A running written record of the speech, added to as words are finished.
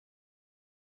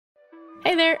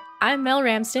Hey there, I'm Mel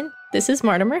Ramsden, this is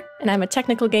Mortimer, and I'm a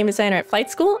technical game designer at Flight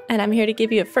School, and I'm here to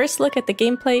give you a first look at the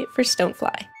gameplay for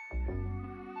Stonefly.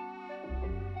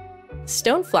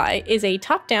 Stonefly is a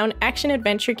top-down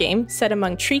action-adventure game set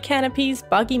among tree canopies,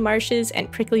 boggy marshes,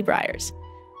 and prickly briars.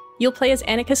 You'll play as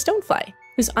Annika Stonefly,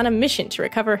 who's on a mission to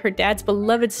recover her dad's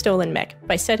beloved stolen mech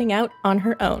by setting out on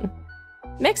her own.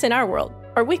 Mechs in our world,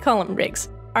 or we call them rigs,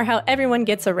 are how everyone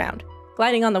gets around,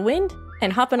 gliding on the wind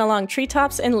and hopping along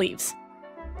treetops and leaves.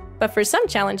 But for some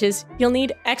challenges, you'll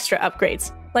need extra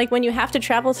upgrades, like when you have to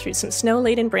travel through some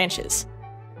snow-laden branches.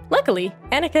 Luckily,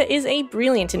 Annika is a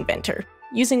brilliant inventor.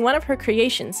 Using one of her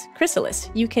creations, Chrysalis,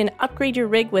 you can upgrade your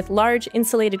rig with large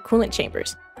insulated coolant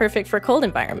chambers, perfect for cold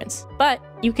environments. But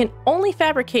you can only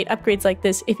fabricate upgrades like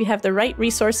this if you have the right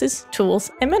resources,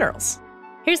 tools, and minerals.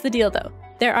 Here's the deal though,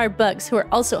 there are bugs who are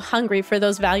also hungry for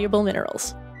those valuable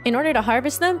minerals. In order to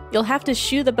harvest them, you'll have to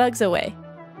shoo the bugs away.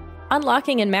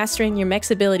 Unlocking and mastering your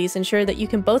mech's abilities ensure that you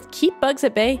can both keep bugs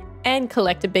at bay and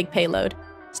collect a big payload.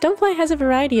 Stonefly has a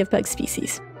variety of bug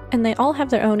species, and they all have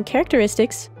their own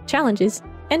characteristics, challenges,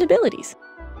 and abilities.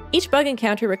 Each bug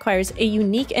encounter requires a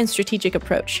unique and strategic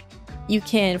approach. You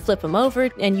can flip them over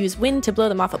and use wind to blow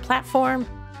them off a platform,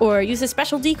 or use a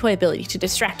special decoy ability to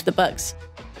distract the bugs.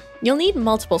 You'll need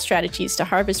multiple strategies to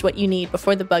harvest what you need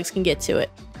before the bugs can get to it.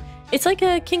 It's like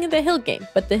a King of the Hill game,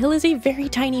 but the hill is a very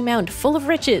tiny mound full of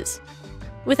riches.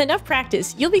 With enough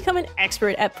practice, you'll become an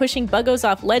expert at pushing buggos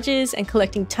off ledges and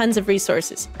collecting tons of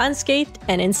resources, unscathed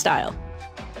and in style.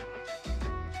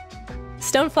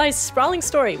 Stonefly's sprawling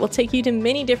story will take you to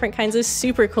many different kinds of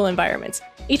super cool environments,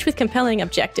 each with compelling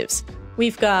objectives.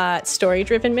 We've got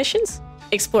story-driven missions,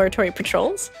 exploratory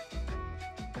patrols,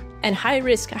 and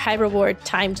high-risk, high-reward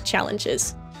timed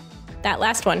challenges. That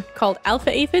last one, called Alpha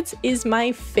Aphids, is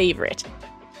my favorite.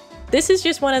 This is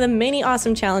just one of the many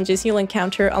awesome challenges you'll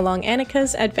encounter along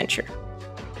Annika's adventure.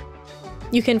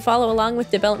 You can follow along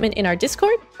with development in our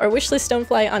Discord or wishlist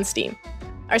Stonefly on Steam.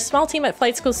 Our small team at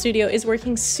Flight School Studio is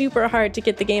working super hard to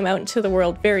get the game out into the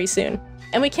world very soon,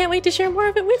 and we can't wait to share more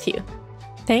of it with you.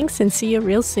 Thanks, and see you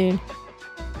real soon.